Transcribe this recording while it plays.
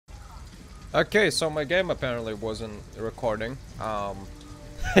Okay, so my game apparently wasn't recording.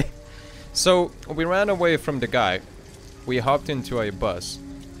 So we ran away from the guy. We hopped into a bus.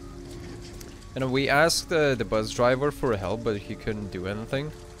 And we asked the bus driver for help, but he couldn't do anything.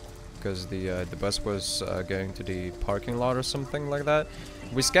 Because the bus was going to the parking lot or something like that.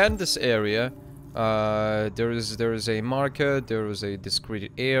 We scanned this area. There is a market, there is a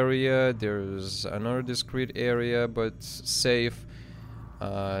discrete area, there's another discrete area, but safe.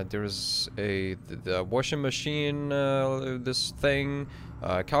 There's the washing machine, this thing,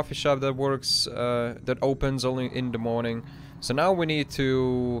 coffee shop that works, that opens only in the morning. So now we need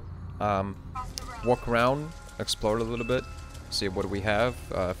to walk around, explore a little bit, see what we have,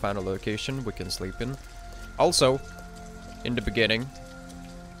 find a location we can sleep in. Also, in the beginning,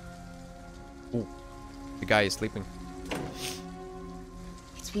 ooh, the guy is sleeping.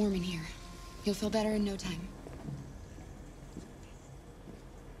 It's warm in here. You'll feel better in no time.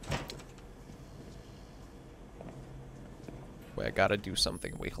 Wait, I gotta do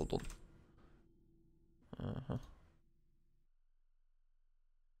something. Wait, hold on.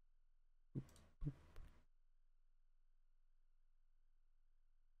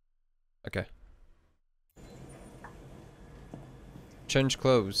 Okay. Change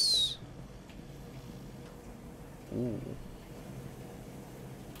clothes. Ooh.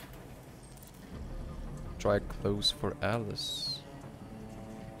 Try clothes for Alice.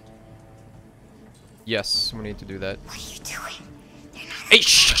 Yes, we need to do that. What are you doing? They're not. Hey,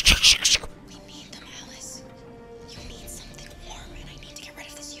 shh. We need them, Alice. You need something warm, and I need to get rid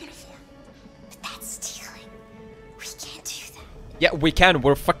of this uniform. But that's stealing. We can't do that. Yeah, we can.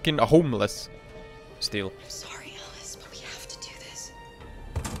 We're fucking homeless. Steal. I'm sorry, Alice, but we have to do this.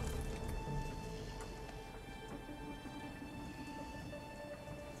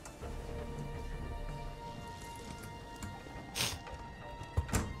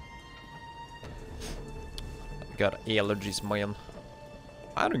 Got allergies, man.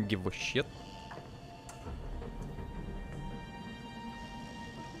 I don't give a shit.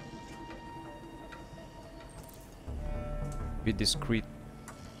 Be discreet.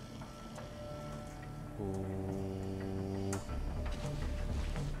 Ooh.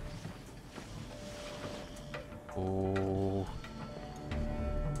 Ooh.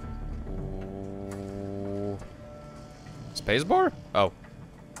 Ooh. Spacebar? Oh.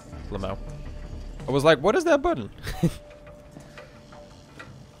 Lamau. I was like, what is that button?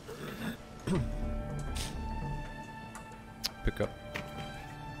 Pick up.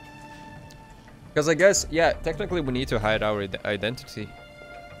 Because I guess, yeah, technically we need to hide our identity.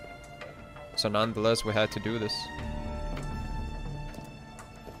 So nonetheless, we had to do this.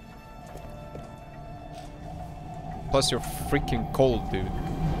 Plus you're freaking cold, dude.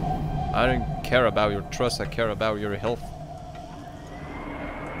 I don't care about your trust, I care about your health.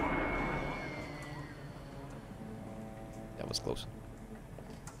 That was close.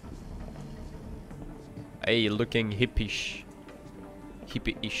 Hey, looking hippish.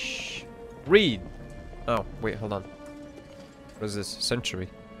 Hippie-ish. Read! Oh, wait, hold on. What is this? Century.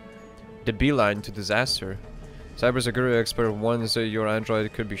 The beeline to disaster. Cybersecurity expert warns your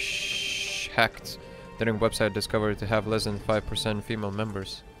Android could be hacked. Dating website discovered to have less than 5% female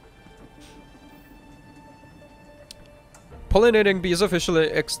members. Pollinating bees officially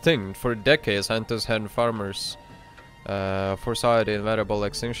extinct. For decades, hunters and farmers foresaw the inevitable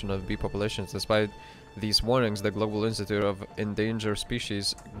extinction of bee populations. Despite these warnings, the Global Institute of Endangered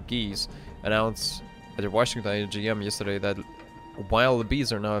Species, geese, announced at the Washington AGM yesterday that wild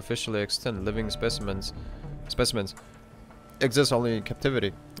bees are now officially extinct. Living specimens exist only in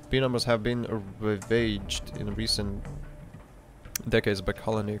captivity. Bee numbers have been ravaged in recent decades by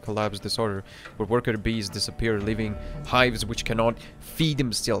colony collapse disorder, where worker bees disappear, leaving hives which cannot feed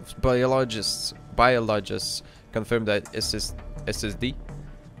themselves. Biologists confirm that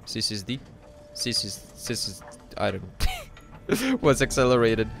I don't was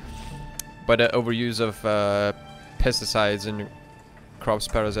accelerated by the overuse of pesticides and crops,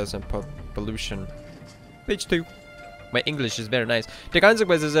 parasites, and pollution. Page 2. My English is very nice. The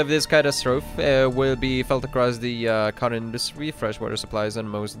consequences of this catastrophe will be felt across the cotton industry, freshwater supplies, and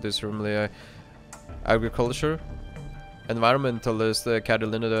most discernible agriculture. Environmentalist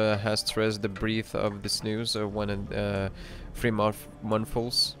Catalina has stressed the breadth of this news when free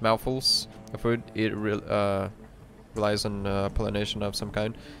mouthfuls of food it relies on pollination of some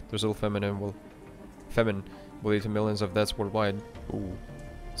kind. The result famine will lead to millions of deaths worldwide. Ooh.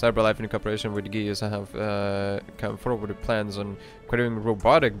 CyberLife, in cooperation with geese, have come forward with plans on creating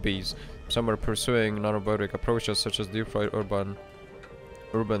robotic bees. Some are pursuing non-robotic approaches such as deep-fried urban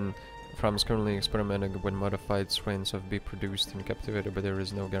farms currently experimenting with modified strains of bee produced and captivated, but there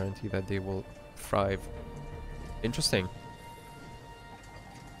is no guarantee that they will thrive. Interesting.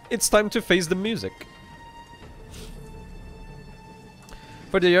 It's time to face the music.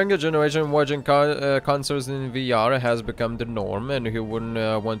 For the younger generation, watching concerts in VR has become the norm, and who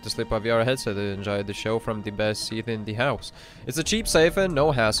wouldn't want to slip a VR headset and enjoy the show from the best seat in the house? It's a cheap, safe, and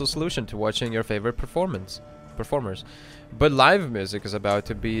no-hassle solution to watching your favorite performers. But live music is about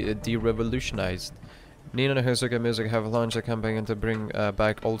to be de-revolutionized. Neet and Hosoka Music have launched a campaign to bring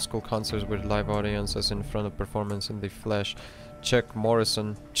back old-school concerts with live audiences in front of performance in the flesh. Chuck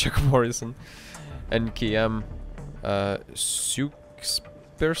Morrison, and KM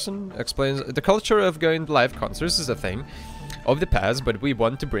Person explains the culture of going to live concerts is a thing of the past, but we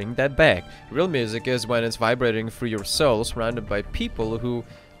want to bring that back. Real music is when it's vibrating through your soul, surrounded by people who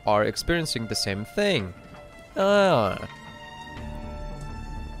are experiencing the same thing.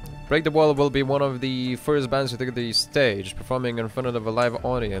 Break the Wall will be one of the first bands to take the stage, performing in front of a live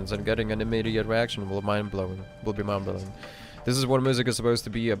audience and getting an immediate reaction will be mind-blowing. This is what music is supposed to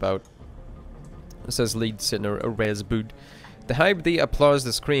be about, says lead singer Rez Bood. The hype, the applause,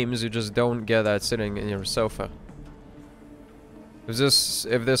 the screams, you just don't get that sitting in your sofa.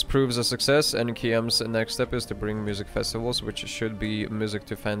 If this proves a success, NKM's next step is to bring music festivals, which should be music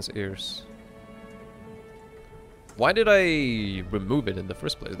to fans' ears. Why did I remove it in the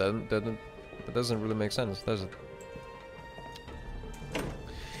first place? That doesn't really make sense, does it?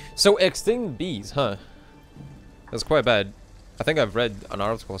 So extinct bees, huh? That's quite bad. I think I've read an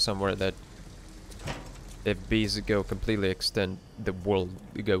article somewhere that if bees go completely extinct, the world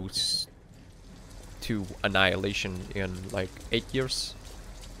goes to annihilation in like 8 years?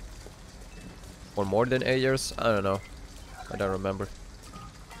 Or more than 8 years? I don't know. I don't remember.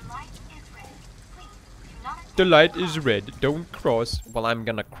 The light is red. Don't cross. Well, I'm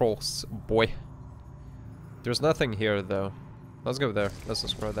gonna cross, boy. There's nothing here though. Let's go there. Let's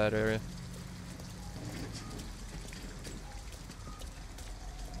explore that area.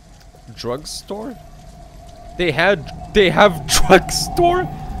 Drugstore? They have drugstore?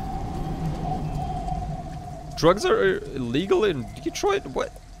 Drugs are illegal in Detroit?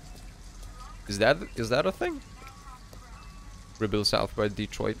 What? Is that a thing? Rebel South by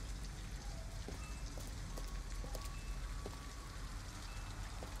Detroit.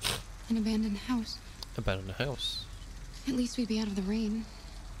 An abandoned house. Abandoned house. At least we'd be out of the rain.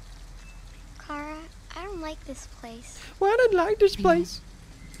 Kara, I don't like this place. Well, I don't like this place.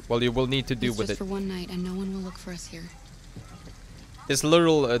 Well, you will need to do with it. Just for one night, and no one will look for us here. This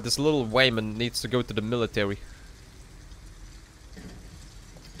little Wayman needs to go to the military.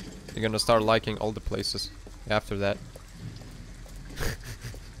 You're gonna start liking all the places after that.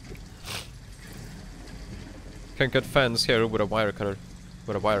 Can cut fence here with a wire cutter.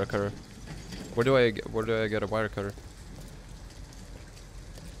 With a wire cutter. Where do I get a wire cutter?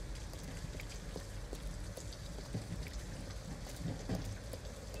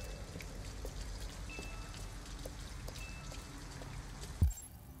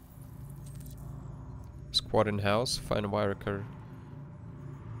 Squad in house, find a wire cutter.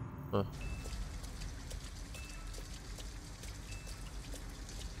 Huh.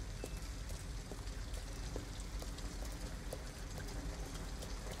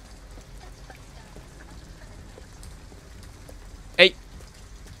 Hey!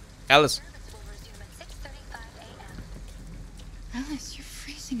 Alice! Alice, you're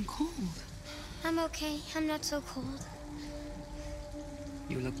freezing cold. I'm okay. I'm not so cold.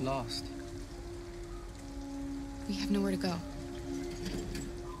 You look lost. We have nowhere to go.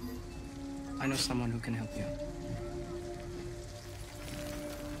 I know someone who can help you.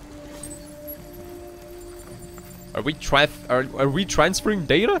 Are we transferring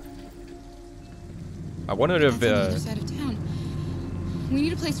data? I wondered if That's on the other side of town. We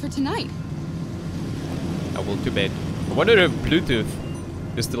need a place for tonight. I will to bed. I wonder if Bluetooth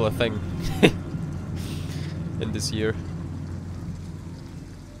is still a thing in this year.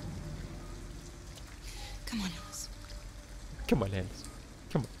 Come on, Alice. Come on, Alice.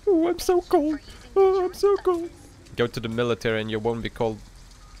 Come on. Oh, I'm so cold. Oh, I'm so cold. Go to the military and you won't be cold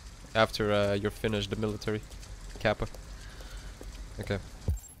after you're finished the military. Kappa. Okay.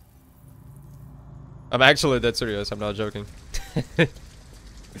 I'm actually dead serious. I'm not joking.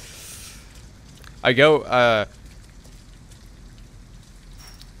 I go,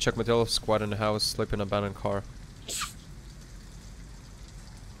 Chuck Mattel, squad in the house, sleep in an abandoned car.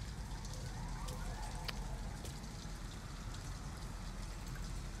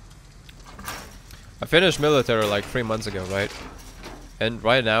 I finished military like 3 months ago, right? And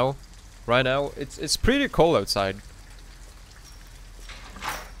right now, it's pretty cold outside.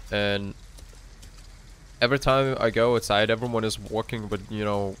 and every time I go outside, everyone is walking with, you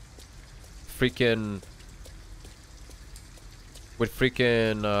know, freaking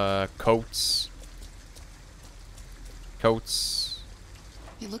coats.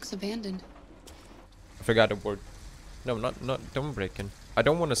 It looks abandoned. I forgot the word. No, not don't break in. I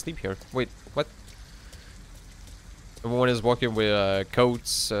don't want to sleep here. Wait, what? Everyone is walking with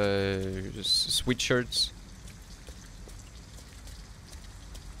coats, sweatshirts.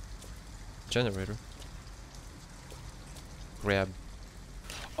 Generator. Grab.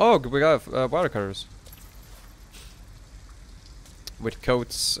 Oh, we got watercolors. With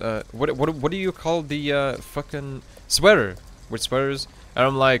coats. What do you call the fucking sweater? With sweaters. And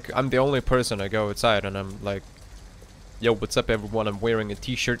I'm like, I'm the only person I go outside, and I'm like, yo, what's up, everyone? I'm wearing a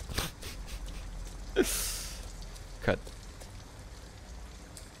t-shirt. Cut.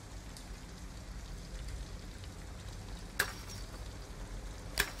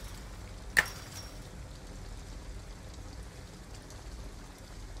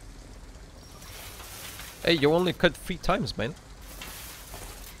 Hey, you only cut 3 times, man.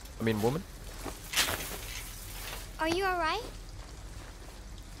 I mean, woman. Are you alright?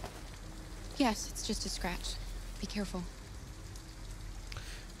 Yes, it's just a scratch. Be careful.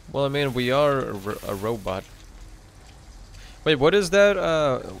 Well, I mean, we are a robot. Wait, what is that?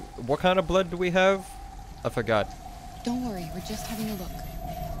 What kind of blood do we have? I forgot. Don't worry, we're just having a look.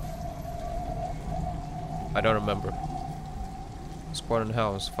 I don't remember. Squad in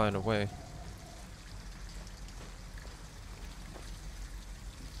house, find a way.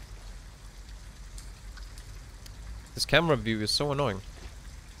 This camera view is so annoying.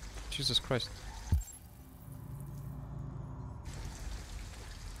 Jesus Christ.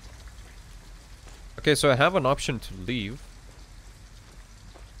 Okay, so I have an option to leave.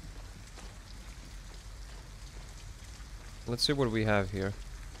 Let's see what we have here.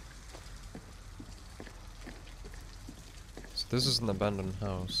 So this is an abandoned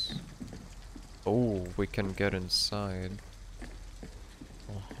house. Oh, we can get inside.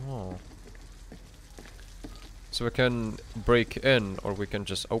 Uh-huh. So we can break in, or we can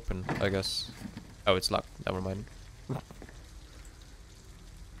just open, I guess. Oh, it's locked. Never mind.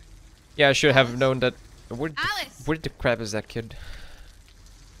 Yeah, I should have known that. Where the crap is that kid?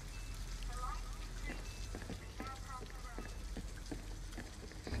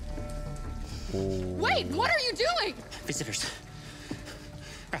 Ooh. Wait, what are you doing? Visitors.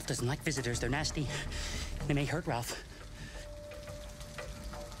 Ralph doesn't like visitors. They're nasty. They may hurt Ralph.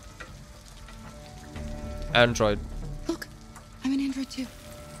 Android. Look, I'm an android too. You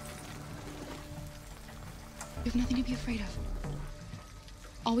have nothing to be afraid of.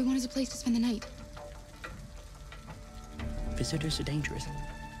 All we want is a place to spend the night. Visitors are dangerous.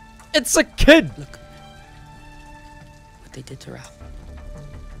 It's a kid! Look what they did to Ralph.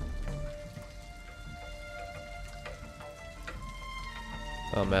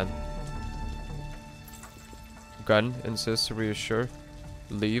 Oh man. Gun, insist, reassure.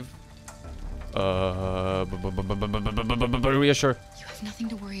 Leave. Reassure. You have nothing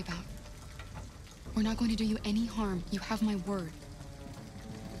to worry about. We're not going to do you any harm. You have my word.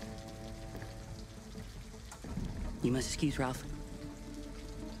 You must excuse Ralph.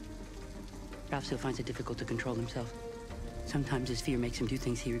 Ralph still finds it difficult to control himself. Sometimes his fear makes him do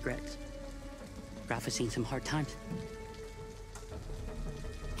things he regrets. Ralph has seen some hard times.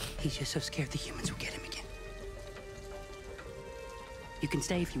 He's just so scared the humans will get him again. You can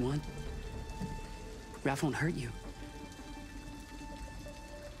stay if you want. Ralph won't hurt you.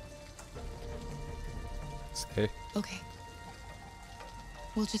 Stay. Okay.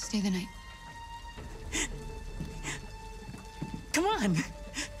 We'll just stay the night. Come on!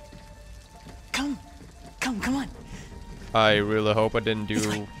 Come on! I really hope I didn't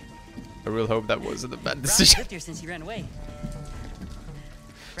do... I really hope that wasn't a bad Ralph's decision. lived here since he ran away.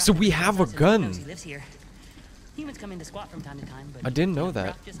 So we have a gun. He lives here. Humans come in to squat from time to time, but I didn't know that.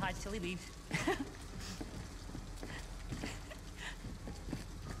 Ralph just hides till he leaves.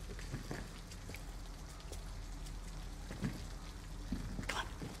 Come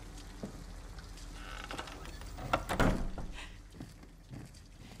on.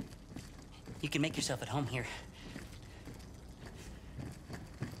 You can make yourself at home here.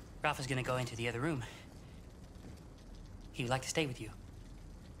 Ralph is gonna go into the other room. He would like to stay with you,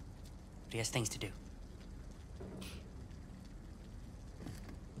 but he has things to do.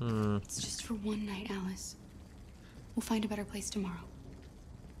 It's just for one night, Alice. We'll find a better place tomorrow.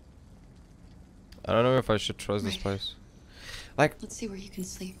 I don't know if I should trust this Right. place. Like, Let's see where you can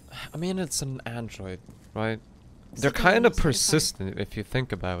sleep. I mean, it's an android, right? They're Sleep kind of almost at a time. persistent if you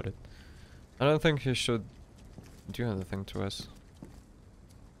think about it. I don't think he should do anything to us.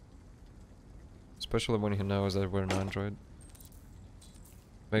 especially when he knows that we're an android.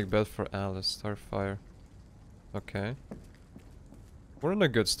 Make bed for Alice, Starfire. Okay. We're in a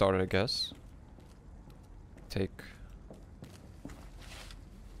good start, I guess. Take.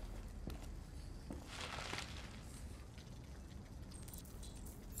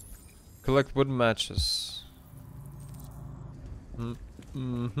 Collect wood matches.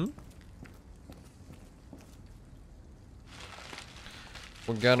 Mm-hmm.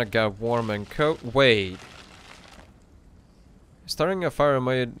 We're gonna get warm and coat. Wait. Starting a fire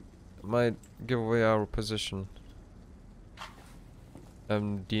might give away our position.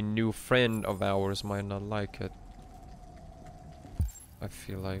 And the new friend of ours might not like it. I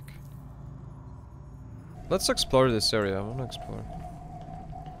feel like. Let's explore this area. I wanna explore.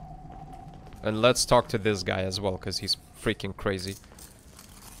 And let's talk to this guy as well, because he's freaking crazy.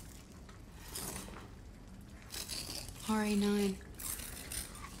 RA9.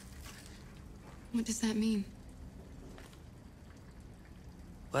 What does that mean?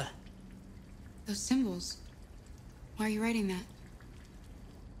 What? Those symbols. Why are you writing that?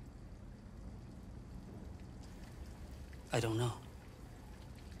 I don't know.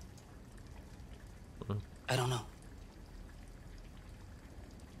 I don't know.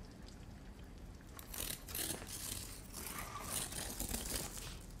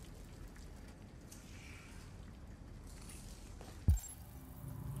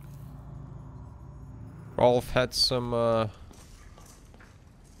 Rolf had some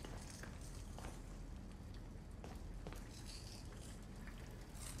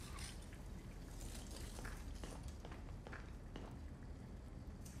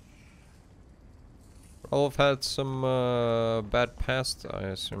Rolf had some bad past, I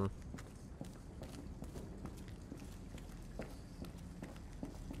assume.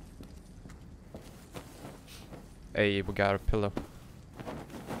 Hey, we got a pillow.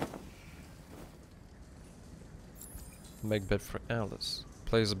 Make bed for Alice.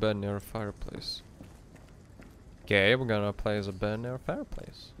 Place a bed near a fireplace. Okay, we're gonna place a bed near a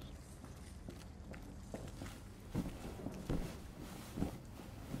fireplace.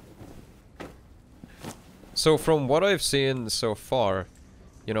 So from what I've seen so far,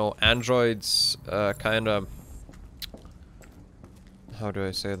 you know, androids kinda... How do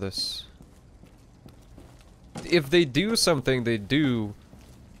I say this? If they do something, they do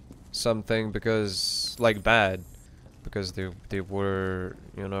something because, like, bad. Because they were,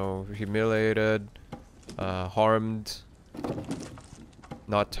 you know, humiliated, harmed,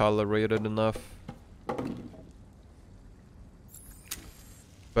 not tolerated enough.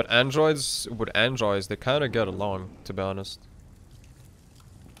 But androids, with androids, they kind of get along, to be honest.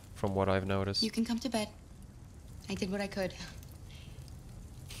 From what I've noticed. You can come to bed. I did what I could.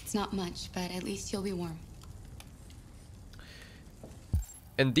 It's not much, but at least you'll be warm.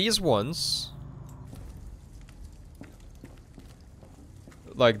 And these ones...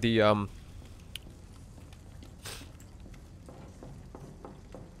 Like the,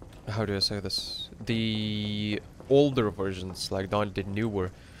 how do I say this? The older versions, like not the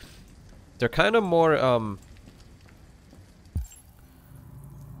newer. They're kind of more,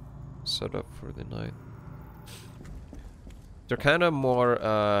 set up for the night. They're kind of more,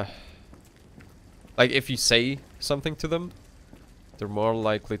 like if you say something to them, they're more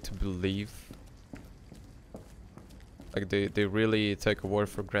likely to believe. Like they really take a word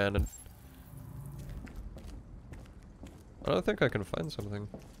for granted. I don't think I can find something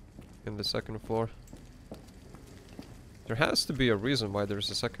in the second floor. There has to be a reason why there's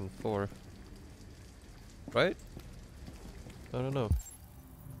a second floor. Right? I don't know.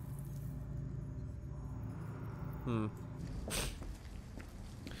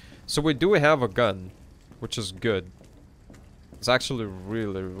 So we do have a gun, which is good. It's actually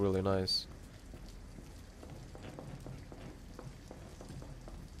really, really nice.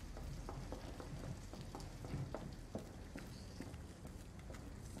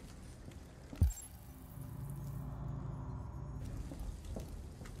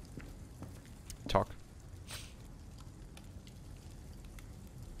 Talk.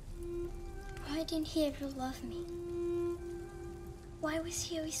 Why didn't he ever love me? Why was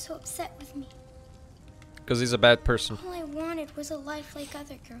he always so upset with me? Because he's a bad person. All I wanted was a life like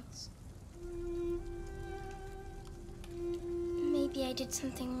other girls. Maybe I did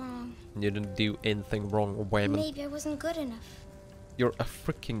something wrong. You didn't do anything wrong, woman. Maybe I wasn't good enough. You're a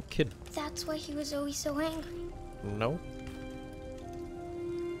freaking kid. That's why he was always so angry. No.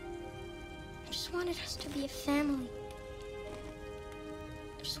 I just wanted us to be a family.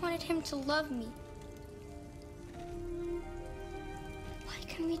 I just wanted him to love me. Why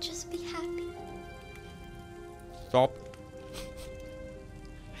can't we just be happy? Stop.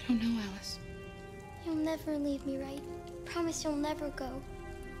 I don't know, Alice. You'll never leave me, right? Promise you'll never go.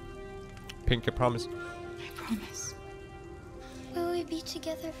 Pinky promise. I promise. Will we be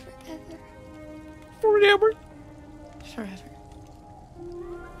together forever? Forever. Forever.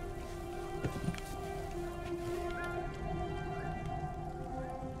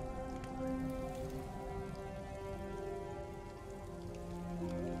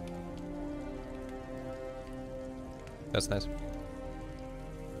 That's nice.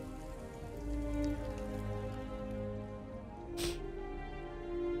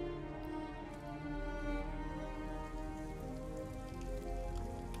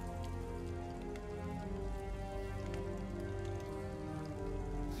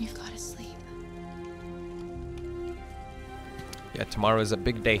 You've got to sleep. Yeah, tomorrow is a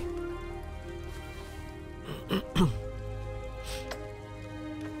big day.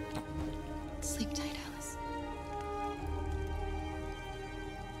 Sleep tight, Alice.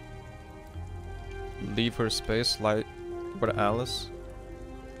 Leave her space, lie with Alice.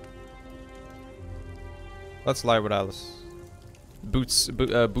 Let's lie with Alice.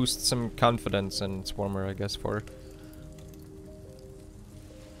 Boost some confidence and it's warmer, I guess, for her.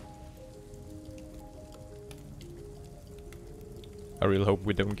 I really hope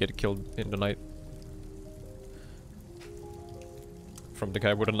we don't get killed in the night. From the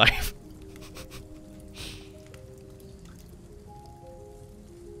guy with a knife.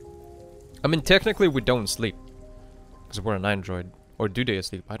 I mean, technically we don't sleep. Because we're an android. Or do they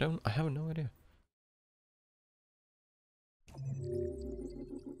sleep? I have no idea.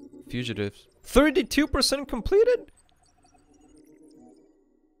 Fugitives. 32% completed?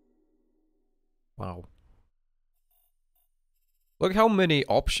 Wow. Look how many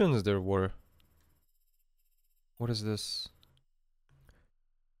options there were. What is this?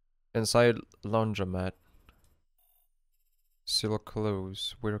 Inside laundromat. Seal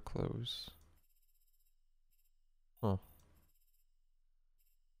clothes. Wear clothes. Huh.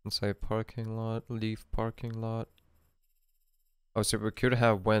 Inside parking lot. Leave parking lot. Oh, so we could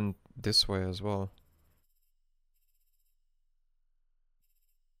have went this way as well.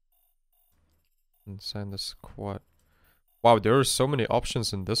 Inside the squat. Wow, there are so many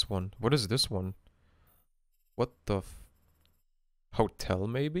options in this one. What is this one? What the f... Hotel,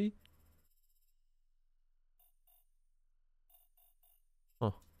 maybe? Huh.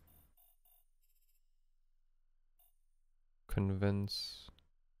 Convince...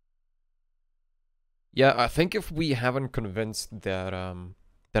 Yeah, I think if we haven't convinced that,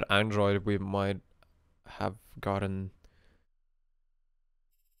 that android, we might have gotten...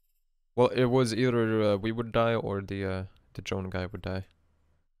 Well, it was either we would die or the drone guy would die.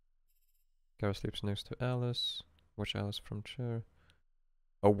 Gareth sleeps next to Alice. Watch Alice from chair.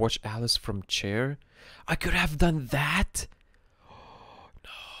 Oh, watch Alice from chair? I could have done that?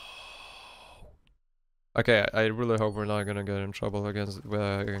 No. Okay, I really hope we're not gonna get in trouble against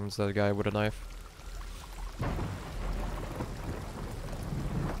that guy with a knife.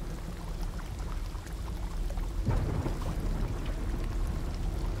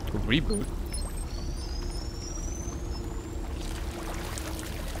 Reboot?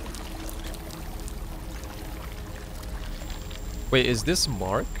 Wait, is this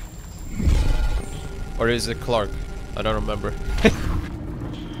Mark? Or is it Clark? I don't remember.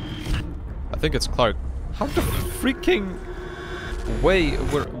 I think it's Clark. How the freaking way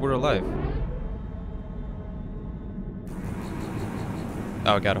we're alive?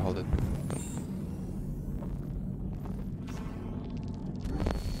 Oh, I gotta hold it.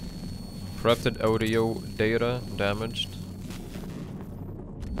 Corrupted audio data damaged.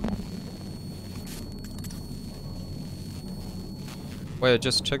 Wait, I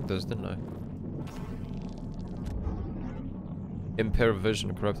just checked this, didn't I? Impaired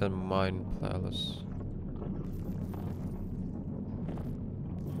vision, corrupted mind palace.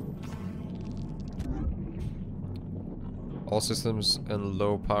 All systems in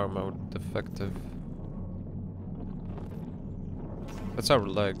low power mode defective. That's our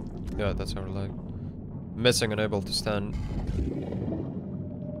leg. Yeah, that's our leg. Missing, unable to stand.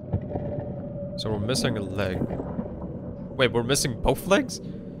 So we're missing a leg. Wait, we're missing both legs?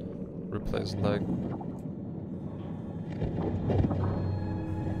 Replace leg.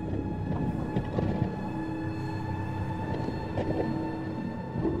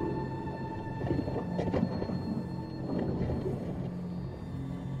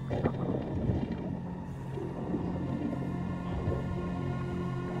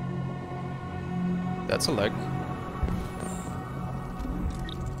 That's a leg.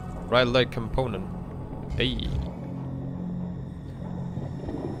 Right leg component. Hey.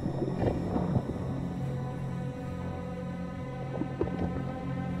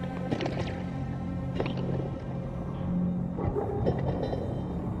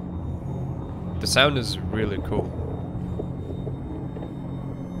 The sound is really cool.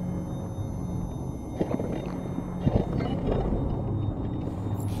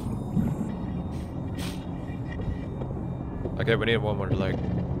 Okay, we need one more leg.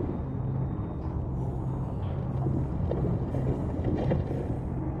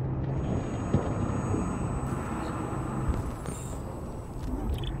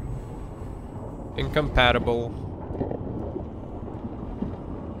 Incompatible.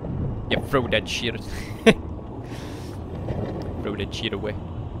 Yeah, throw that shit. Throw that shit away.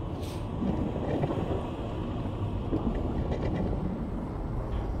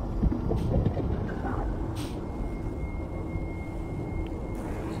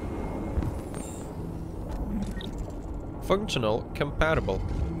 Functional compatible.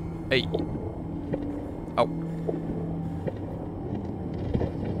 Hey. Oh.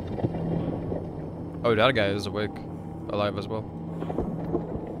 Oh, that guy is awake. Alive as well.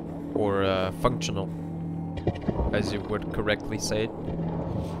 Or functional, as you would correctly say it.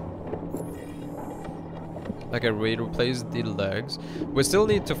 Okay, we replaced the legs. We still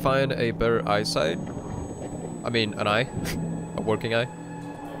need to find a better eyesight. I mean, an eye. A working eye.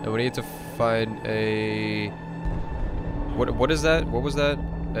 And we need to find a... What is that? What was that?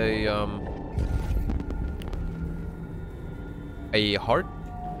 A heart?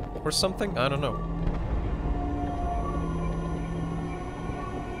 Or something? I don't know.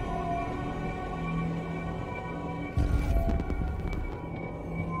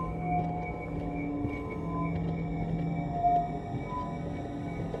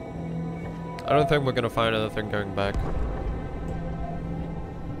 I don't think we're gonna find anything going back.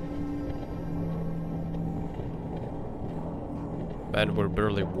 Man, we're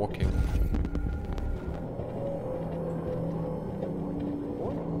barely walking.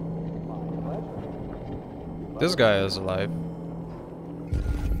 This guy is alive.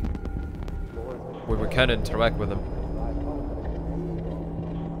 We can interact with him.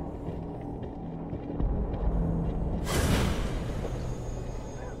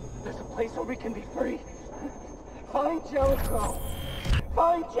 Place where we can be free. Find Jericho!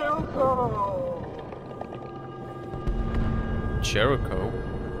 Find Jericho! Jericho?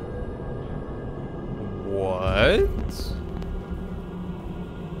 What?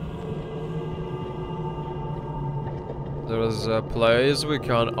 There's a place we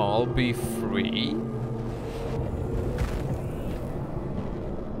can all be free?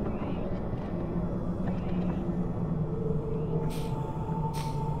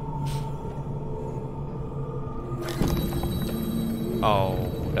 Oh,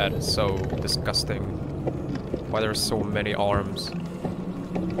 that is so disgusting. Why there's so many arms?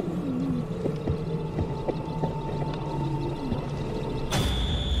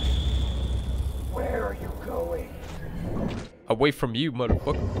 Where are you going? Away from you,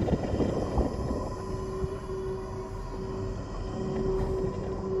 motherfucker.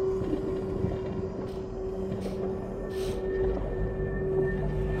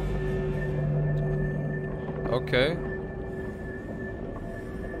 Okay.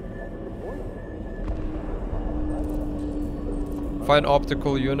 Find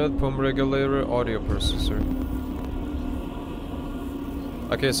optical unit, pump regulator, audio processor.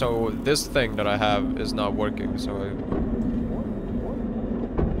 Okay, so this thing that I have is not working, so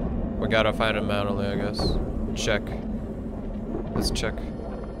we gotta find it manually, I guess. Check. Let's check.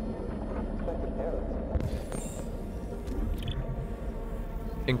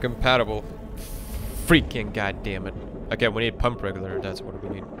 Incompatible. Freaking goddamn it. Okay, we need pump regulator, that's what we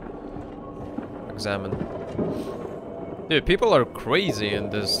need. Examine. Dude, people are crazy in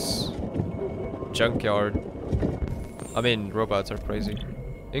this junkyard. I mean, robots are crazy.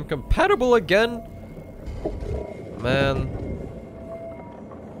 Incompatible again? Man.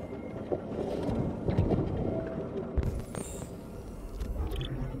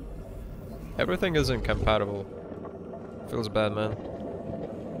 Everything is incompatible. Feels bad, man.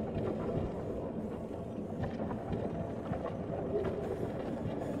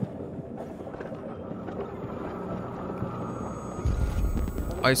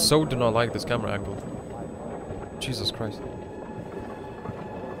 I so do not like this camera angle. Jesus Christ.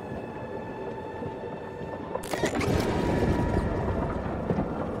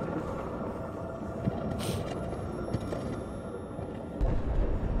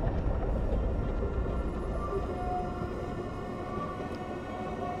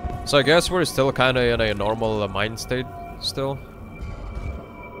 So I guess we're still kind of in a normal mind state still.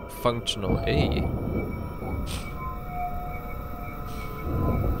 Functional A.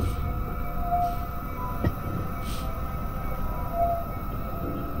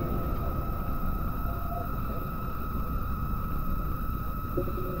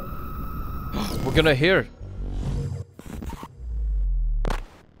 We're gonna hear.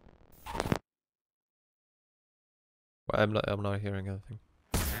 Well, I'm not hearing anything.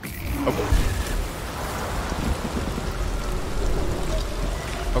 Oh.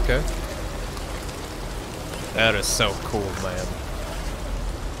 Okay. That is so cool, man.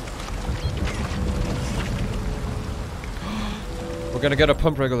 We're gonna get a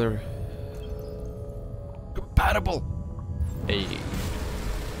pump regulator. Compatible. Hey.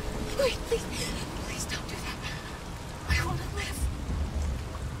 Wait, please don't do that. I want to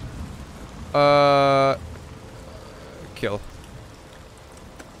live. Kill.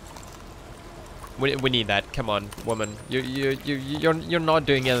 We need that. Come on, woman. You're not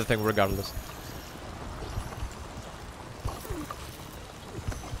doing anything regardless.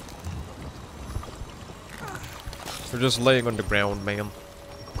 We're just laying on the ground, man.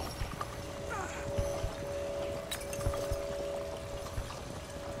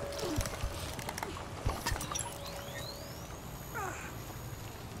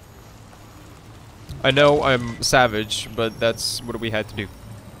 I know I'm savage, but that's what we had to do.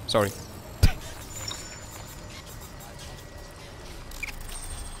 Sorry.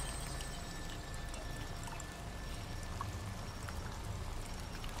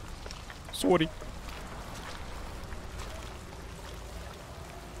 Sorry.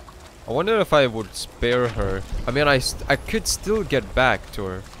 I wonder if I would spare her. I mean, I could still get back to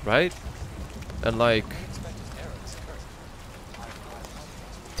her, right? And like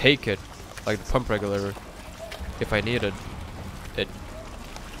take it, like the pump regulator, if I needed it.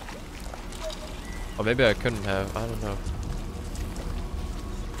 Or maybe I couldn't have. I don't know.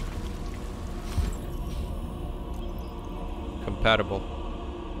 Compatible.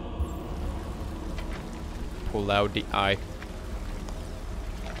 Pull out the eye.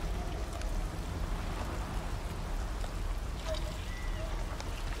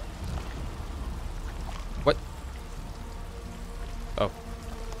 What? Oh.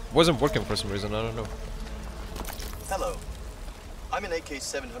 Wasn't working for some reason, I don't know. Hello. I'm an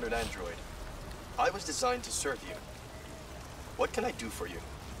AK-700 android. I was designed to serve you. What can I do for you?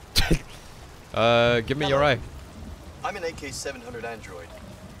 Give me your eye. I'm an AK-700 android.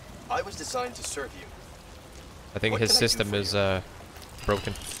 I was designed to serve you. I think his system is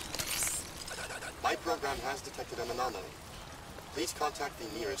broken. My program has detected an anomaly. Please contact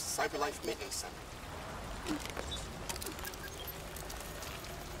the nearest CyberLife maintenance center.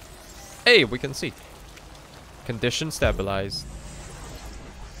 Hey, we can see. Condition stabilized.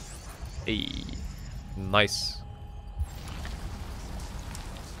 Hey, nice.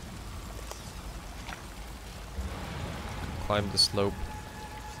 Climb the slope.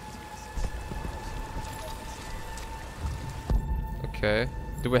 Okay.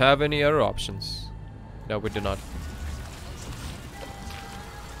 Do we have any other options? No, we do not.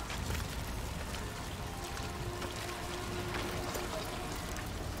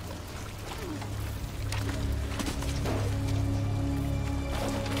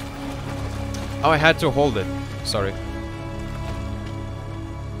 Oh, I had to hold it. Sorry.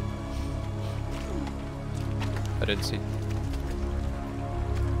 I didn't see.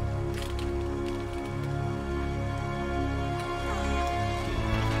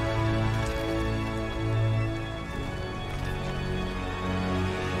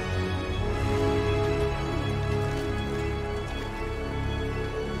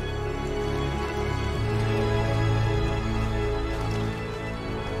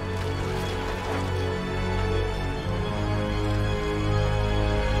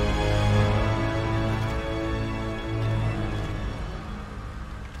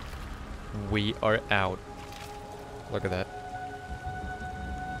 We are out. Look at that.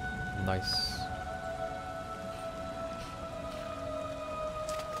 Nice.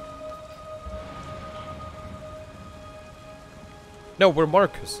 No, we're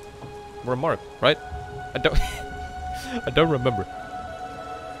Marcus. We're Mark, right? I don't I don't remember.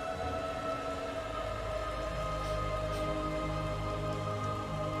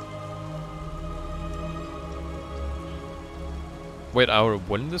 Wait, our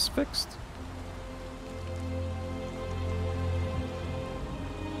wind is fixed?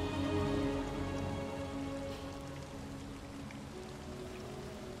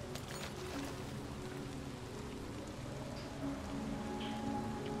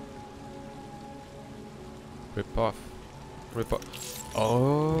 Rip off. Rip off.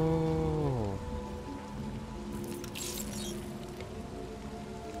 Oh.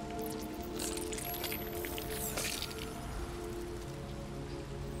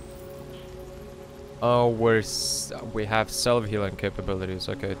 Oh, we have self-healing capabilities.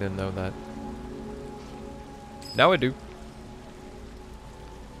 Okay, I didn't know that. Now I do.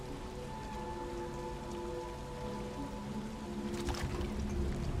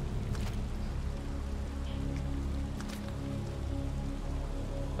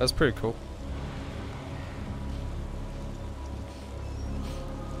 That's pretty cool.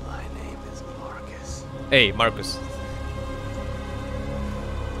 My name is Marcus. Hey, Marcus.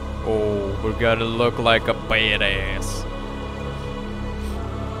 Oh, we're gonna look like a badass.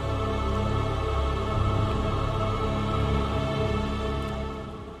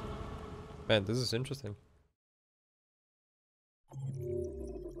 Man, this is interesting.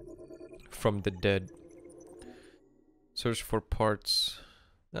 From the dead. Search for parts.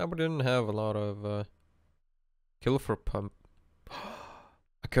 No, we didn't have a lot of kill for pump.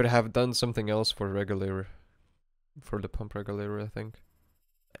 I could have done something else for regulator. For the pump regulator, I think.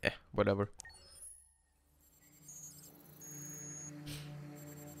 Whatever.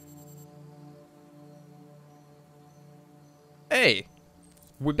 Hey!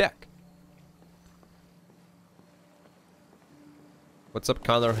 We're back. What's up,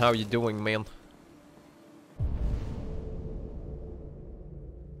 Connor? How you doing, man?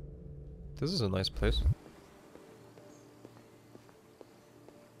 This is a nice place.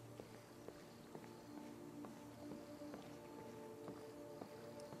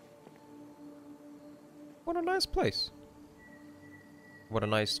 What a nice place. What a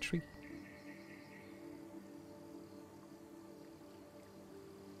nice tree.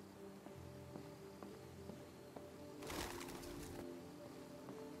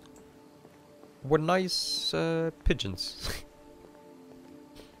 What nice pigeons.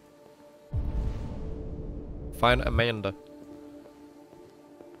 Find Amanda.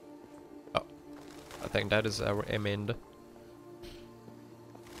 Oh, I think that is our Amanda.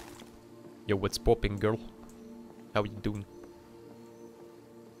 Yo, what's popping, girl? How you doing?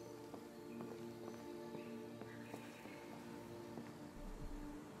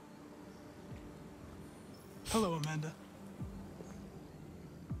 Hello, Amanda.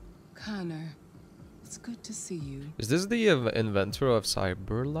 Connor, it's good to see you. Is this the inventor of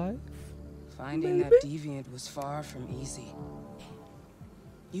Cyberlife? Finding that deviant was far from easy.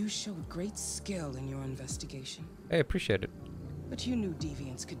 You showed great skill in your investigation. I appreciate it. But you knew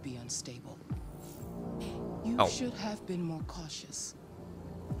deviants could be unstable. You should have been more cautious.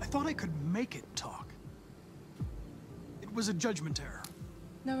 I thought I could make it talk. It was a judgment error.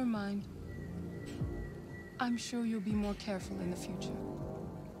 Never mind. I'm sure you'll be more careful in the future.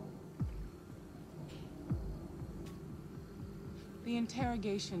 The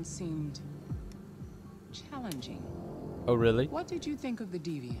interrogation seemed challenging. Oh, really? What did you think of the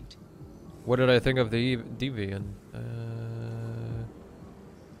deviant? What did I think of the deviant?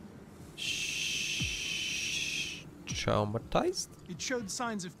 Traumatized? It showed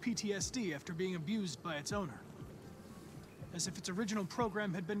signs of PTSD after being abused by its owner. As if its original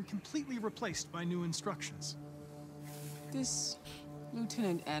program had been completely replaced by new instructions. This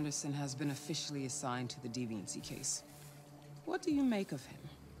Lieutenant Anderson has been officially assigned to the deviancy case. What do you make of him?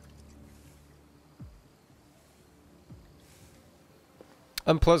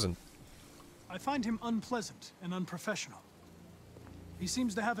 Unpleasant. I find him unpleasant and unprofessional. He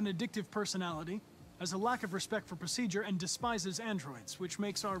seems to have an addictive personality, has a lack of respect for procedure, and despises androids, which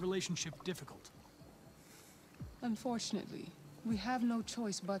makes our relationship difficult. Unfortunately, we have no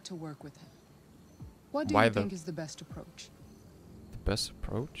choice but to work with him. What do you think is the best approach? The best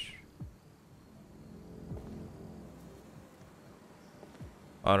approach?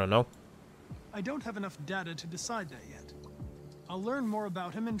 I don't know. I don't have enough data to decide that yet. I'll learn more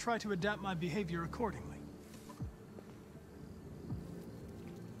about him and try to adapt my behavior accordingly.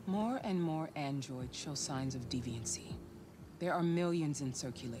 More and more androids show signs of deviancy. There are millions in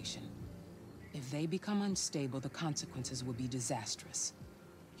circulation. If they become unstable, the consequences will be disastrous.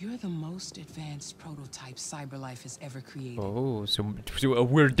 You're the most advanced prototype Cyberlife has ever created. Oh, so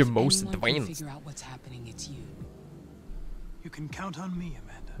we're the most advanced. If anyone can advanced. figure out what's happening, it's you. You can count on me,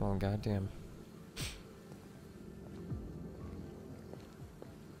 Amanda. Oh, goddamn.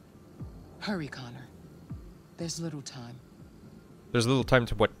 Hurry, Connor. There's little time. There's little time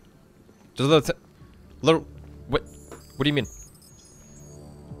to what? There's little what? What do you mean?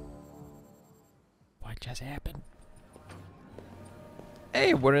 What just happened?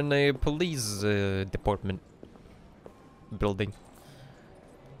 Hey, we're in a police department building.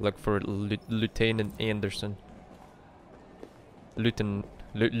 Look for Lieutenant Anderson. Lieutenant.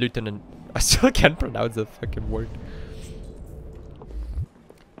 I still can't pronounce the fucking word.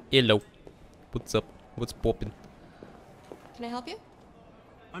 Hello. What's up? What's poppin'? Can I help you?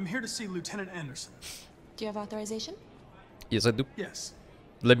 I'm here to see Lieutenant Anderson. Do you have authorization? Yes, I do. Yes.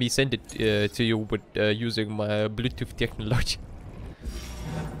 Let me send it to you with using my Bluetooth technology.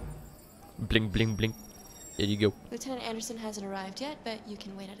 Bling, bling, bling. There you go. Lieutenant Anderson hasn't arrived yet, but you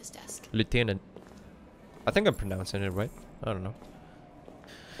can wait at his desk. Lieutenant. I think I'm pronouncing it right. I don't know.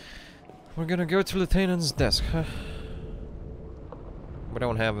 We're gonna go to Lieutenant's desk, huh? We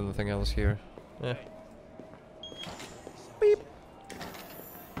don't have anything else here. Eh. Beep.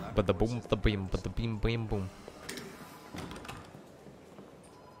 But the boom, the beam, but the beam, beam, boom.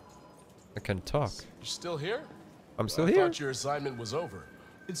 I can talk. You're still here? I'm still I here. thought your assignment was over.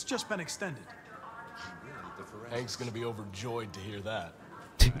 It's just been extended. Hank's gonna be overjoyed to hear that.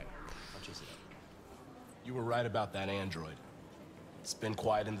 You were right about that android. It's been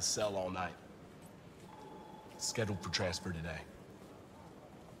quiet in the cell all night. Scheduled for transfer today.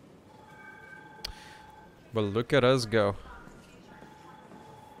 Well, look at us go.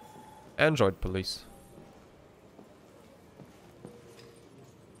 Android police.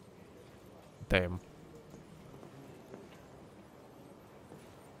 Damn.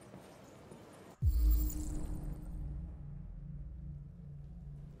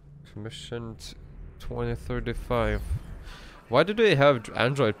 Commissioned 2035. Why do they have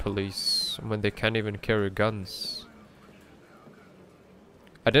android police when they can't even carry guns?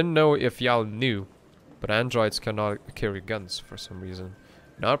 I didn't know if y'all knew, but androids cannot carry guns for some reason.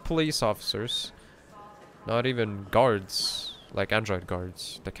 Not police officers, not even guards, like android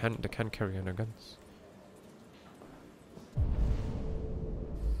guards. They can't carry any guns.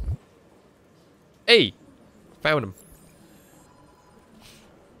 Hey! Found him.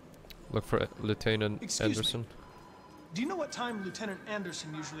 Look for Lieutenant Anderson. Do you know what time Lieutenant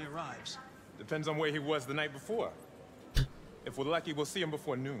Anderson usually arrives? Depends on where he was the night before. If we're lucky, we'll see him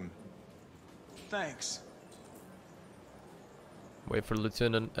before noon. Thanks. Wait for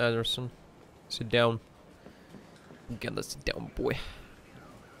Lieutenant Anderson. Sit down. Get let's sit down, boy.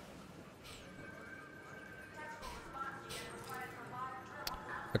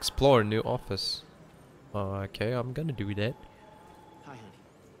 Explore new office. Okay, I'm gonna do that. Hi, honey.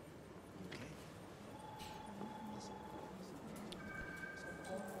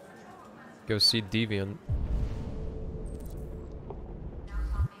 Go see Deviant.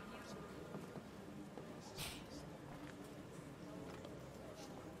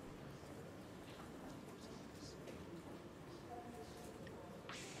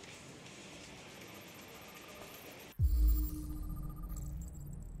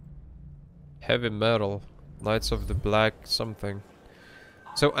 Heavy metal, Knights of the Black something.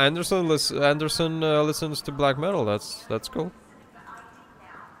 So Anderson listens to black metal. That's cool.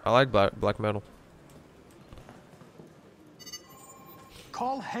 I like black metal.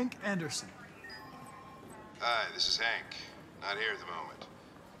 Call Hank Anderson. Hi, this is Hank. Not here at the moment.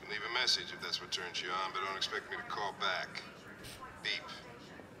 You can leave a message if that's what turns you on, but don't expect me to call back. Beep.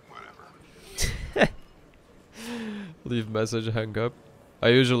 Whatever. Leave message, hang up. I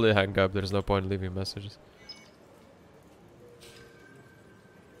usually hang up, there's no point leaving messages.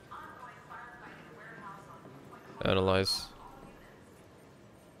 Analyze.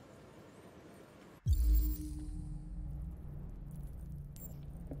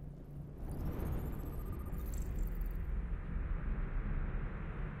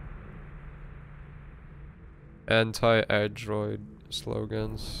 Anti-android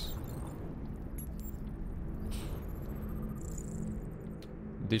slogans.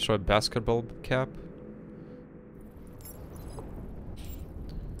 Detroit basketball cap.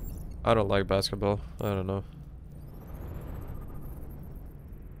 I don't like basketball. I don't know.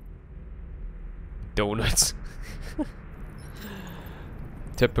 Donuts.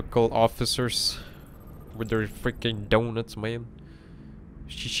 Typical officers with their freaking donuts, man.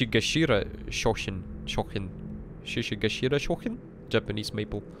 Shishigashira Shoshin. Shishigashira Shoshin? Japanese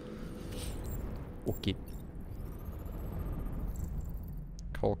maple. Okay.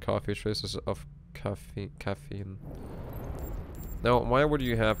 Cold coffee, traces of caffeine. Now, why would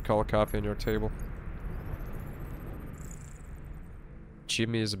you have cold coffee on your table?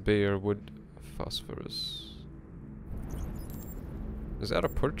 Jimmy's beer with phosphorus. Is that a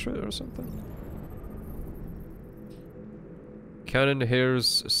portrait or something? Cannon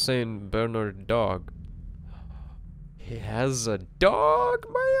hears Saint Bernard dog. He has a dog,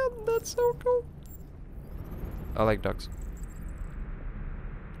 man. That's so cool. I like dogs.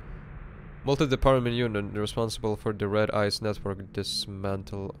 Multi-department unit responsible for the Red Ice Network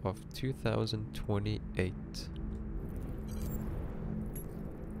dismantle of 2028.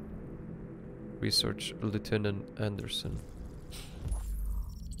 Research Lieutenant Anderson.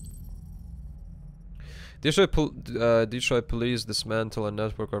 Detroit police dismantle a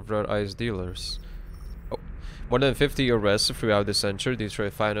network of Red Ice dealers. Oh. More than 50 arrests throughout the century,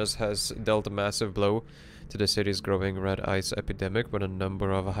 Detroit finance has dealt a massive blow to the city's growing red ice epidemic, with a number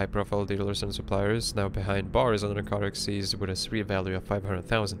of high-profile dealers and suppliers now behind bars on narcotics seized with a street value of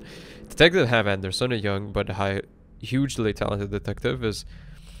 $500,000. Detective Hav Anderson, a young but hugely talented detective, is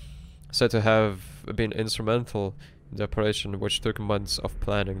said to have been instrumental in the operation, which took months of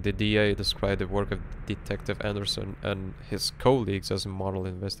planning. The DA described the work of Detective Anderson and his colleagues as model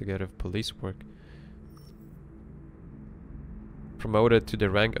investigative police work. Promoted to the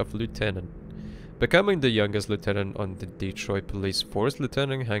rank of lieutenant. Becoming the youngest lieutenant on the Detroit police force,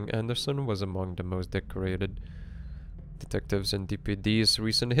 Lieutenant Hank Anderson was among the most decorated detectives in DPD's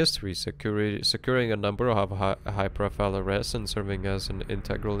recent history, securing a number of high-profile arrests and serving as an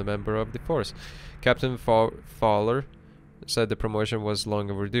integral member of the force. Captain Fowler said the promotion was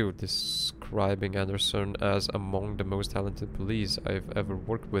long overdue, describing Anderson as among the most talented police I've ever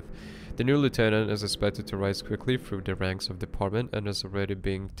worked with. The new lieutenant is expected to rise quickly through the ranks of the department and is already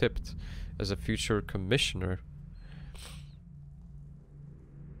being tipped as a future commissioner.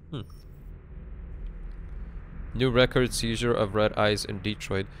 New record seizure of red eyes in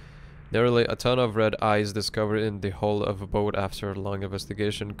Detroit. Nearly a ton of red eyes discovered in the hull of a boat after a long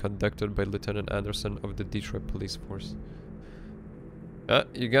investigation conducted by Lieutenant Anderson of the Detroit Police Force.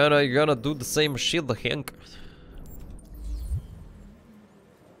 You gonna do the same shit, Hank.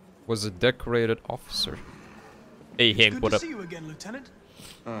 Was a decorated officer. Hey Hank, what up? Good to see you again, Lieutenant.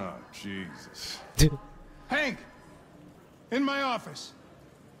 Oh, Jesus. Hank! In my office.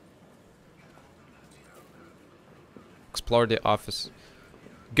 Explore the office.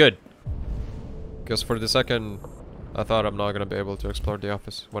 Good. Because for the second, I thought I'm not gonna be able to explore the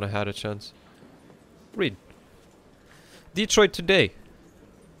office when I had a chance. Read. Detroit Today.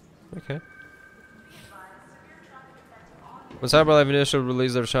 Okay. When CyberLife initially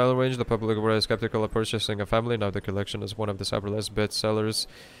released their child range, the public were skeptical of purchasing a family. Now the collection is one of the CyberLife's best sellers.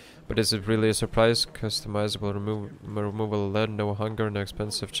 But is it really a surprise? Customizable removal LED, no hunger, no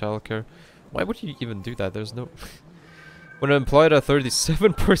expensive childcare. Why would you even do that? There's no... When employed at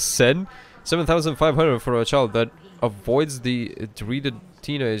 37%, 7,500 for a child that avoids the dreaded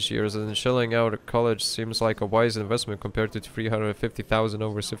teenage years, and shelling out at college seems like a wise investment compared to 350,000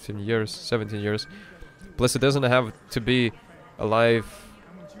 over 17 years. Plus, it doesn't have to be a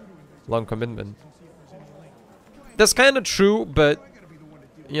lifelong commitment. That's kind of true, but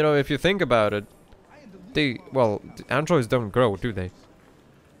you know, if you think about it, the androids don't grow, do they?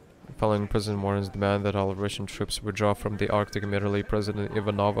 Following President Warren's demand that all Russian troops withdraw from the Arctic immediately, President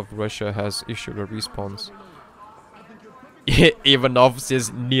Ivanov of Russia has issued a response. Ivanov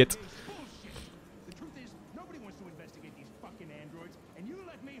says Neet.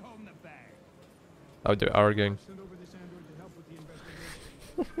 Oh, they're arguing.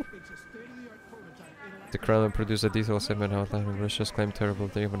 The Kremlin produced a detailed statement outlining Russia's claim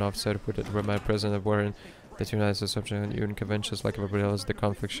terribly. Ivanov said, "Would it remind President Warren that the United States subject on UN conventions like everybody else, the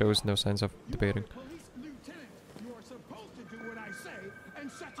conflict shows no signs of debating."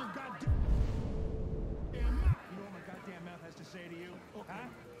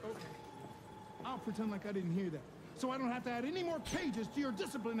 I'll pretend like I didn't hear that, so I don't have to add any more pages to your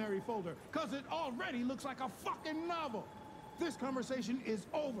disciplinary folder, cause it already looks like a fucking novel. This conversation is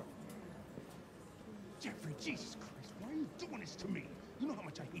over. Jeffrey, Jesus Christ, why are you doing this to me? You know how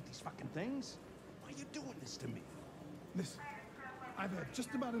much I hate these fucking things. Why are you doing this to me? Listen, I've had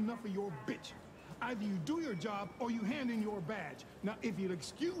just about enough of your bitch. Either you do your job or you hand in your badge. Now, if you'll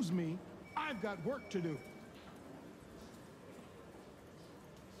excuse me, I've got work to do.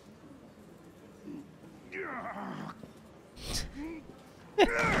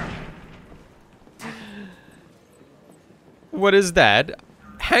 What is that?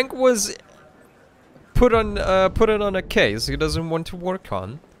 Hank was put on a case he doesn't want to work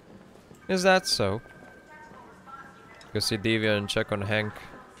on. Is that so? Go see Deviant and check on Hank.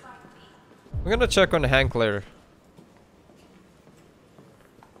 We're gonna check on Hank later.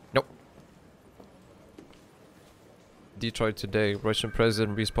 Nope. Detroit Today. Russian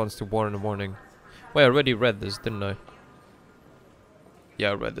president responds to Warren warning. Wait, I already read this, didn't I?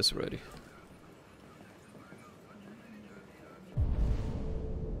 Yeah, I read this already.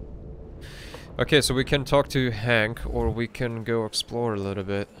 Okay, so we can talk to Hank, or we can go explore a little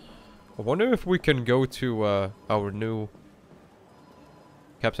bit. I wonder if we can go to our new...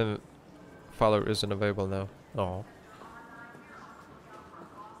 Captain Fowler isn't available now. Oh.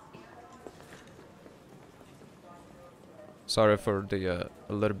 Sorry for the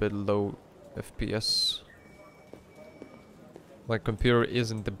a little bit low FPS. My computer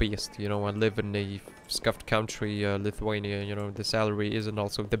isn't the best, you know. I live in a scuffed country, Lithuania. You know, the salary isn't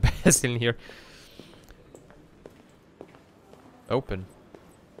also the best in here. Open.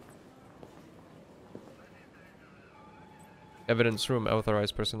 Evidence room,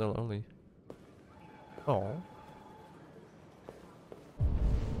 authorized personnel only. Oh.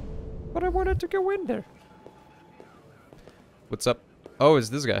 But I wanted to go in there. What's up? Oh, it's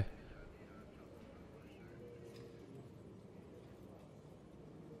this guy.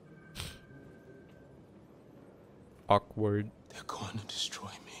 Awkward. They're going to destroy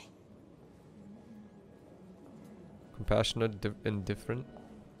me. Compassionate, indifferent,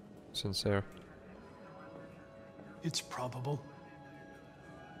 sincere. It's probable.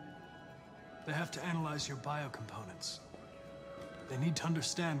 They have to analyze your biocomponents. They need to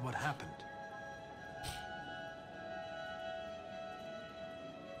understand what happened.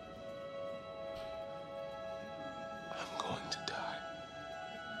 I'm going to die.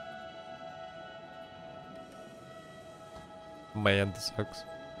 Man, this sucks.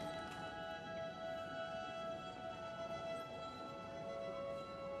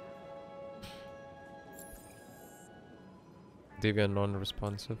 Deviant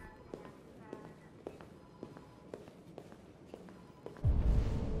non-responsive.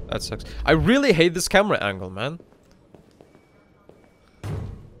 That sucks. I really hate this camera angle, man.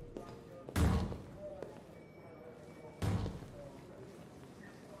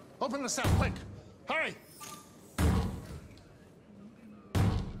 Open the cell, quick! Hurry!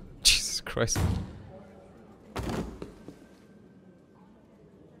 Jesus Christ.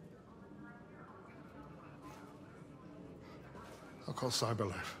 I'll call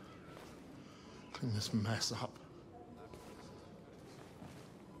Cyberlife. Clean this mess up.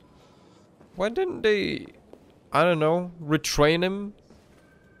 Why didn't they, I don't know, retrain him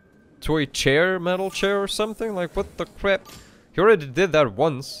to a chair, metal chair or something? Like, what the crap? He already did that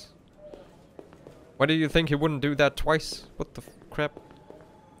once. Why do you think he wouldn't do that twice? What the crap?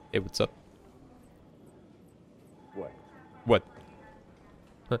 Hey, what's up? What? What?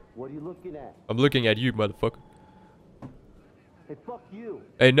 Huh? What are you looking at? I'm looking at you, motherfucker. Hey, fuck you.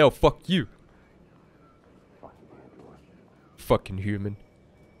 Hey, no, fuck you. Fucking android. Fucking human.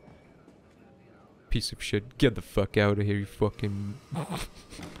 Piece of shit. Get the fuck out of here, you fucking...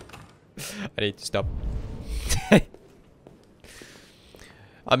 I need to stop.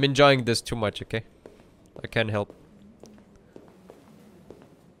 I'm enjoying this too much, okay? I can't help.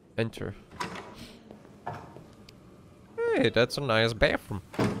 Enter. Hey, that's a nice bathroom.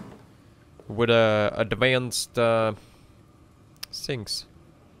 With advanced sinks.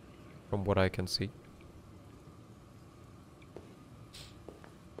 From what I can see.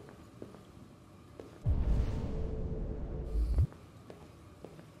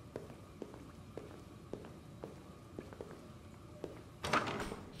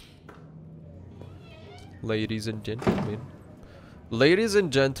 Ladies and gentlemen. Ladies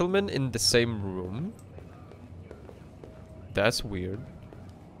and gentlemen in the same room. That's weird.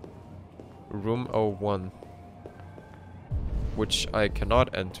 Room 01. Which I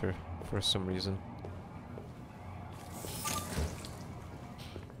cannot enter for some reason.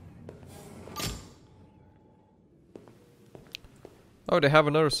 Oh, they have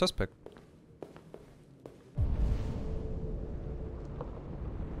another suspect.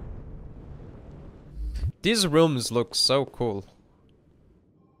 These rooms look so cool.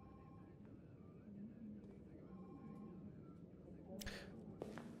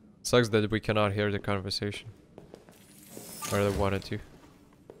 Sucks that we cannot hear the conversation. Or they wanted to.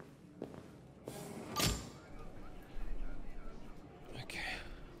 Okay.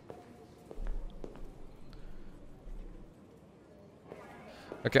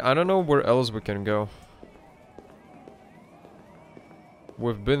 Okay, I don't know where else we can go.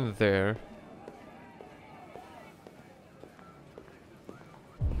 We've been there.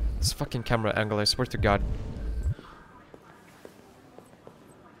 This fucking camera angle, I swear to God.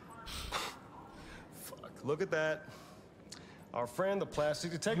 Fuck, look at that. Our friend, the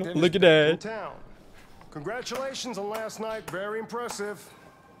plastic detective, Look at is back that. in town. Congratulations on last night, very impressive.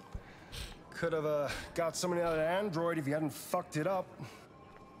 Could have got somebody out of the android if you hadn't fucked it up.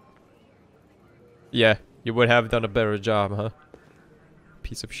 Yeah, you would have done a better job, huh?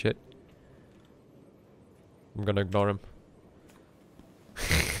 Piece of shit. I'm gonna ignore him.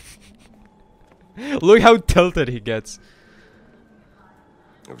 Look how tilted he gets.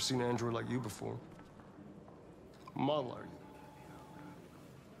 Never seen an android like you before. Model, are you?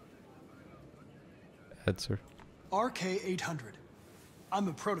 Answer. RK-800. I'm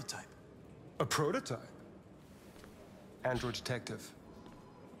a prototype. A prototype? Android detective.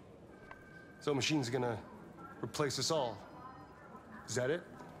 So machine's gonna replace us all. Is that it?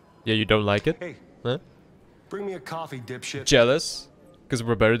 Yeah, you don't like it? Hey. Huh? Bring me a coffee, dipshit. Jealous? Because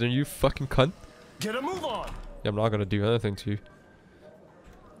we're better than you, fucking cunt? Get a move on! Yeah, I'm not gonna do anything to you.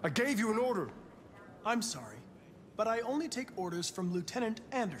 I gave you an order. I'm sorry, but I only take orders from Lieutenant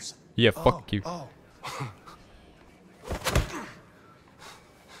Anderson. Yeah, fuck you. Oh.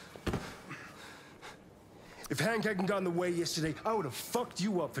 If Hank hadn't gotten in the way yesterday, I would have fucked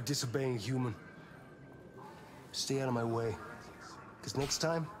you up for disobeying a human. Stay out of my way. Because next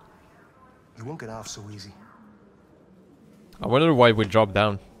time, you won't get off so easy. I wonder why we dropped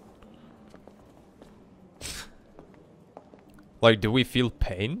down. Like, do we feel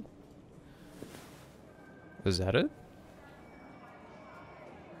pain? Is that it?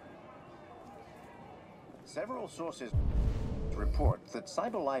 Several sources report that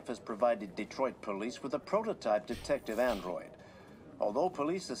CyberLife has provided Detroit police with a prototype detective android. Although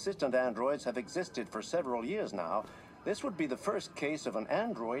police assistant androids have existed for several years now, this would be the first case of an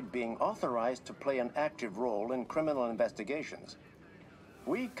android being authorized to play an active role in criminal investigations.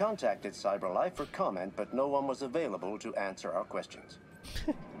 We contacted CyberLife for comment, but no one was available to answer our questions.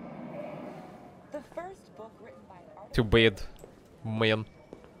 The first book written by an artist. Too bad, man.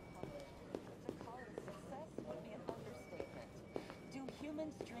 Do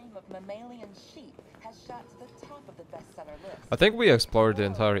humans dream of mammalian sheep has shot to the top of the bestseller list. I think we explored the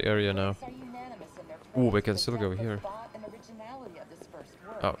entire area now. Ooh, we can still go here.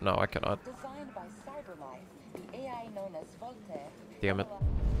 Oh, no, I cannot. Designed by CyberLife, the AI known as Voltaire. Damn it.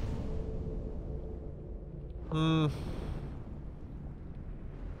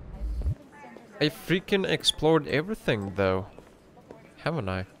 I freaking explored everything, though. Haven't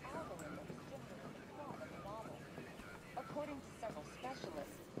I? According to several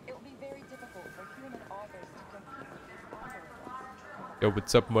specialists, it will be very difficult for human authors to compete with these algorithms. Yo,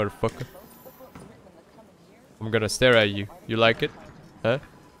 what's up, motherfucker? I'm gonna stare at you. You like it? Huh?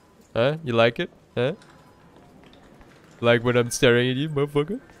 Huh? You like it? Huh? Like when I'm staring at you,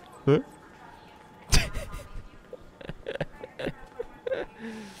 motherfucker? Huh?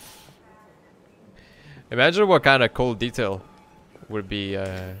 Imagine what kind of cool detail would be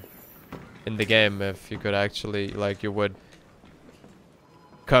in the game if you could actually, like, you would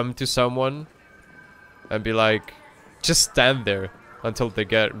come to someone and be like, just stand there until they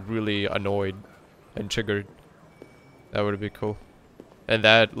get really annoyed and triggered. That would be cool. And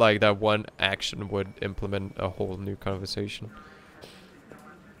that, like, that one action would implement a whole new conversation.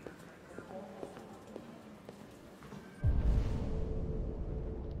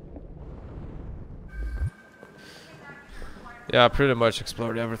 Yeah, I pretty much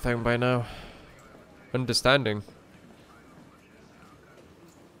explored everything by now. Understanding.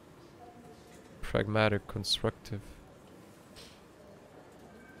 Pragmatic, constructive.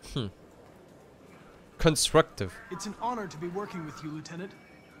 Constructive. It's an honor to be working with you, Lieutenant.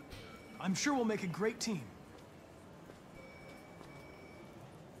 I'm sure we'll make a great team.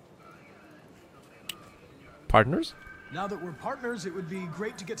 Partners? Now that we're partners, it would be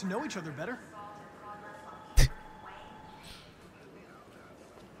great to get to know each other better.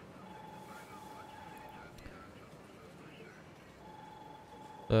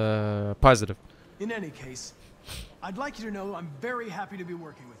 Positive. In any case, I'd like you to know I'm very happy to be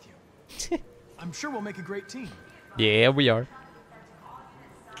working with you. I'm sure we'll make a great team. Yeah, we are.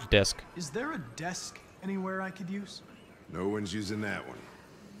 Desk. Is there a desk anywhere I could use? No one's using that one.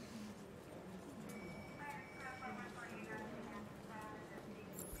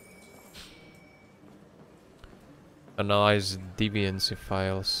 Analyze deviancy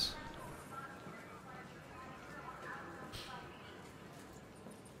files.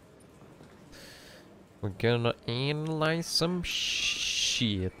 We're gonna analyze some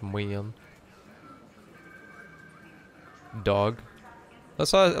shit, man. Dog.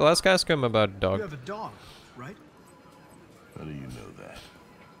 Let's ask him about dog. You have a dog, right? How do you know that?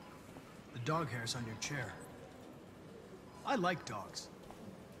 The dog hair's on your chair. I like dogs.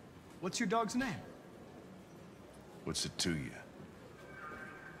 What's your dog's name? What's it to you?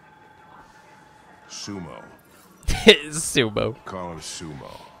 Sumo. Sumo. Call it a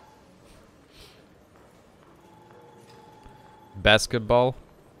sumo. Basketball.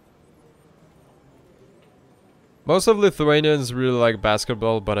 Most of Lithuanians really like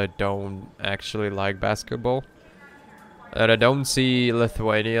basketball, but I don't actually like basketball. And I don't see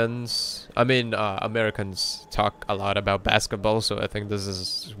Lithuanians, I mean Americans, talk a lot about basketball, so I think this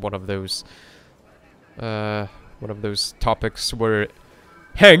is one of those topics where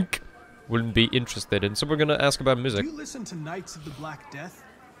Hank wouldn't be interested in. So we're gonna ask about music. Do you listen to Knights of the Black Death?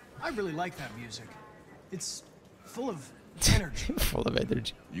 I really like that music. It's full of energy. Full of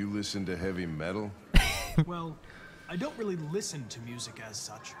energy. You listen to heavy metal? Well, I don't really listen to music as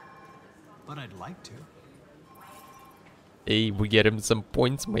such, but I'd like to. Hey, we get him some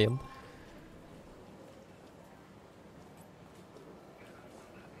points, man.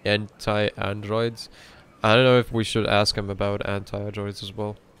 Anti-androids. I don't know if we should ask him about anti-androids as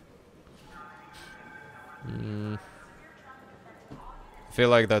well. I feel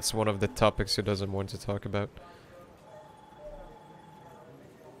like that's one of the topics he doesn't want to talk about.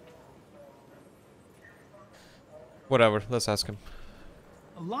 Whatever, let's ask him.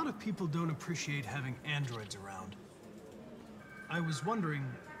 A lot of people don't appreciate having androids around. I was wondering,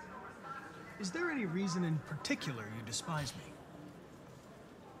 is there any reason in particular you despise me?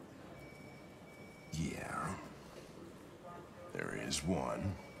 Yeah. There is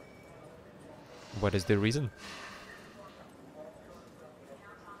one. What is the reason?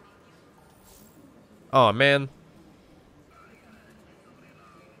 Oh man.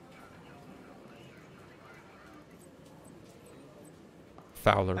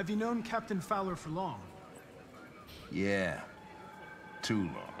 Fowler. Have you known Captain Fowler for long? Yeah. Too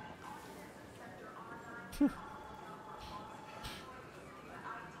long.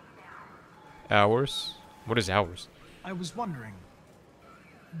 Hours? What is hours? I was wondering,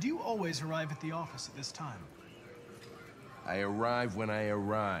 do you always arrive at the office at this time? I arrive when I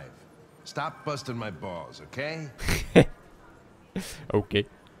arrive. Stop busting my balls, okay? Okay.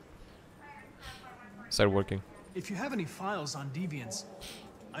 Start working. If you have any files on deviants,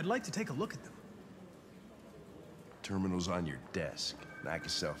 I'd like to take a look at them. Terminal's on your desk. Knock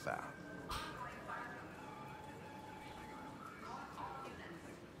yourself out.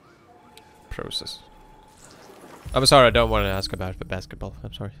 Process. I'm sorry, I don't want to ask about the basketball.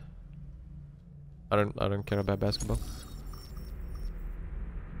 I'm sorry. I don't care about basketball.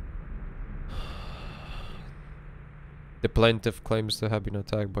 The plaintiff claims to have been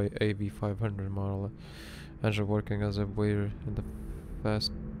attacked by AV-500 model Angel working as a waiter in the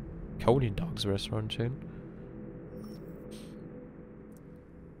fast Coney Dogs restaurant chain.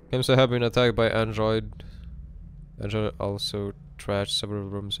 Claims to have been attacked by Android. Android also trashed several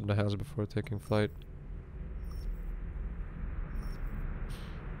rooms in the house before taking flight.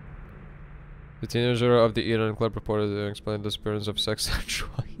 The teenager of the Eden Club reported to explain the disappearance of sex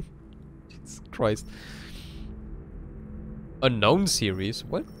android. Jesus Christ. Unknown series?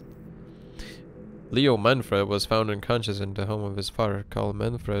 What? Leo Manfred was found unconscious in the home of his father. Carl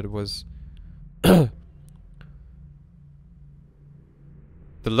Manfred was the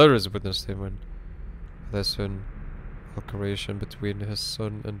letters witnessed him when there's an altercation between his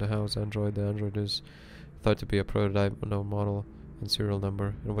son and the house android. The android is thought to be a prototype, no model and serial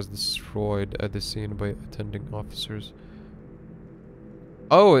number, and was destroyed at the scene by attending officers.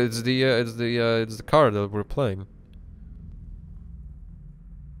 Oh, it's the car that we're playing.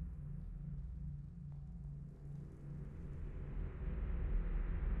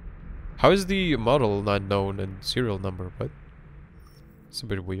 How is the model not known and serial number? But it's a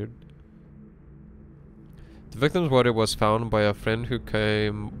bit weird. The victim's body was found by a friend who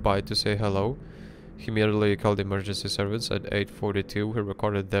came by to say hello. He immediately called the emergency service at 8:42. He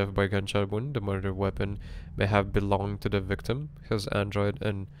recorded death by gunshot wound. The murder weapon may have belonged to the victim. His Android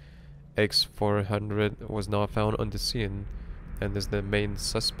and X400 was not found on the scene and is the main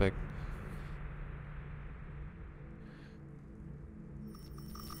suspect.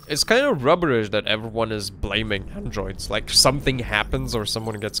 It's kind of rubbish that everyone is blaming androids. Like, something happens or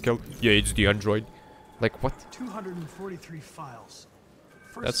someone gets killed. Yeah, it's the android. Like, what? 243 files.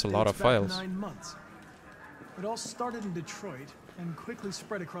 First That's a lot of dates back files. 9 months. It all started in Detroit and quickly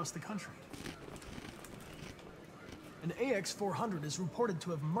spread across the country. An AX-400 is reported to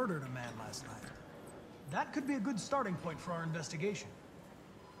have murdered a man last night. That could be a good starting point for our investigation.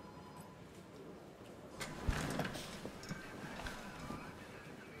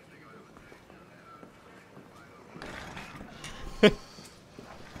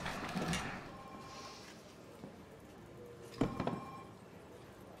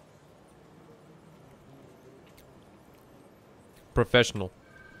 Professional.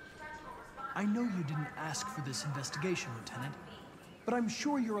 I know you didn't ask for this investigation, Lieutenant, but I'm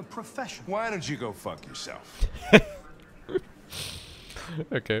sure you're a professional. Why don't you go fuck yourself?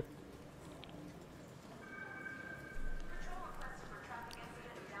 Okay.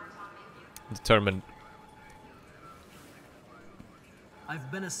 Determined.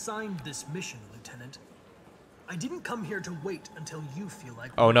 I've been assigned this mission, Lieutenant. I didn't come here to wait until you feel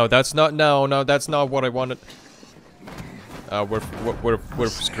like... Oh no, that's not. No, that's not what I wanted. We're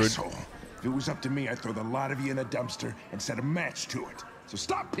screwed. Asshole. If it was up to me, I'd throw the lot of you in a dumpster and set a match to it. So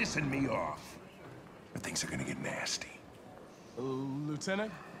stop pissing me off. But things are gonna get nasty.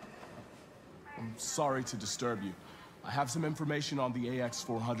 Lieutenant? I'm sorry to disturb you. I have some information on the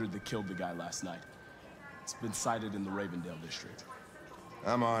AX-400 that killed the guy last night. It's been sighted in the Ravendale district.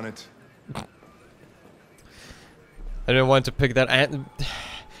 I'm on it. I didn't want to pick that.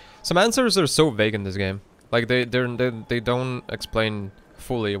 Some answers are so vague in this game. Like they don't explain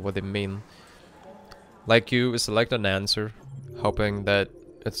fully what they mean. Like you select an answer, hoping that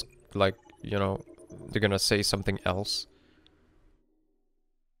it's like, you know, they're gonna say something else.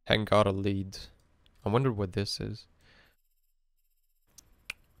 Hank got a lead. I wonder what this is.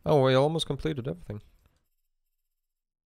 Oh, we almost completed everything.